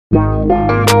Shadow.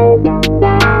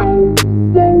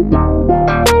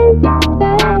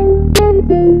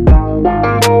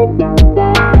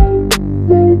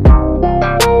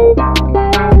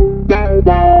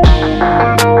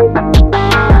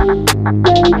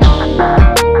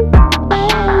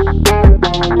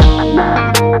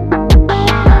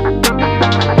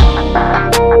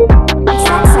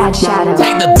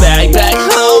 Take the bag back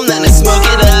home, then I smoke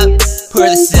it up. Pour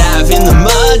the salve in the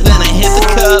mug, then I hit the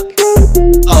cup.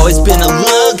 Always been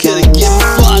alone, couldn't give a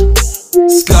fuck.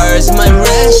 Scars in my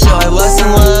wrist show I was in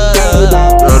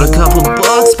love. Wrote a couple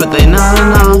books, but they not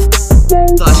enough.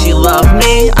 Thought she loved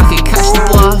me, I could catch the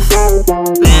bluff.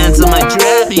 Bands on my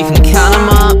drip, you can count them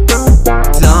up.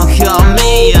 Don't call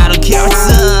me, I don't care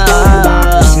what's up.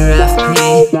 What's your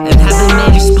FP? And have they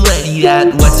made you split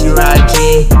yet? What's your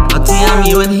IG? I'll DM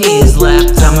you and he's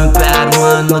left. I'm a bad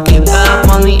one, look it up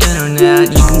on the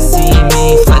internet. You can see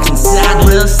me flexing sad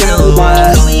little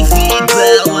silhouette. Louis V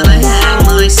belt when I hang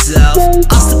myself.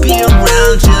 I'll still be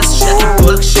around, just check your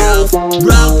bookshelf.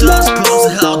 Wrote those poems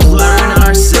to help learn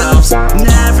ourselves.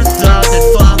 Never thought they'd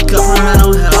fuck up my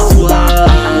mental health.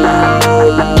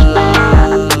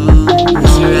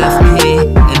 Who's your FP?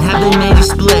 And have they made you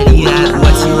split yet?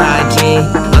 What's your IG?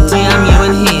 I'll DM you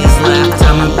and he's left.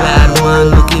 I'm a bad one,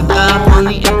 look it up on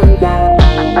the internet.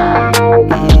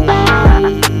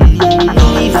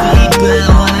 Louis V belt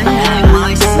when I hang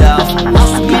myself. I'll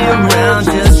still be around,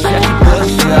 just check your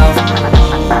bookshelf.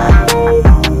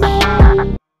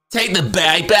 Take the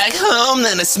bag back home,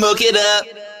 then I smoke it up.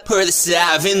 Pour the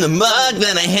salve in the mug,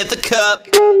 then I hit the cup.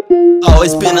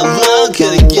 Always been alone,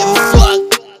 couldn't give a fuck.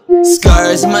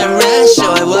 Scars in my wrist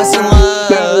show I was in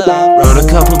love. Wrote a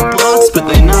couple books, but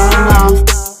they not enough.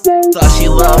 Thought she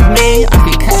loved me, I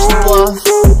could catch the bluff.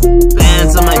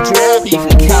 Bands on my drip, you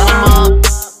can count them up.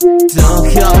 Don't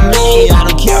call me, I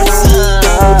don't care what's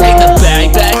up. Take the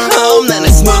bag back home, then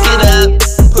I smoke it up.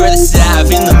 Pour the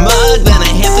salve in the mug, then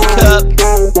I hit the cup.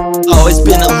 Always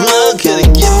been alone,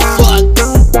 couldn't give a fuck.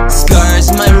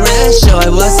 Scars in my wrist show I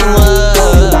was in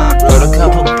love. Wrote a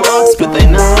couple books, but they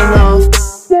not enough.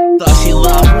 Thought she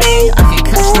loved me, I could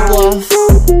catch the bluff.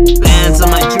 Bands on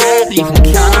my drip, you can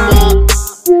count them up.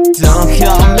 Don't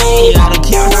call me, I don't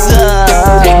care what's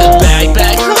up. Take the bag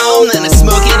back home, then I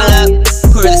smoke it up.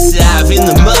 Pour the salve in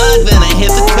the mug, then I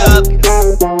hit the cup.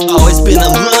 Always been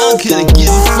alone, couldn't give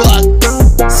a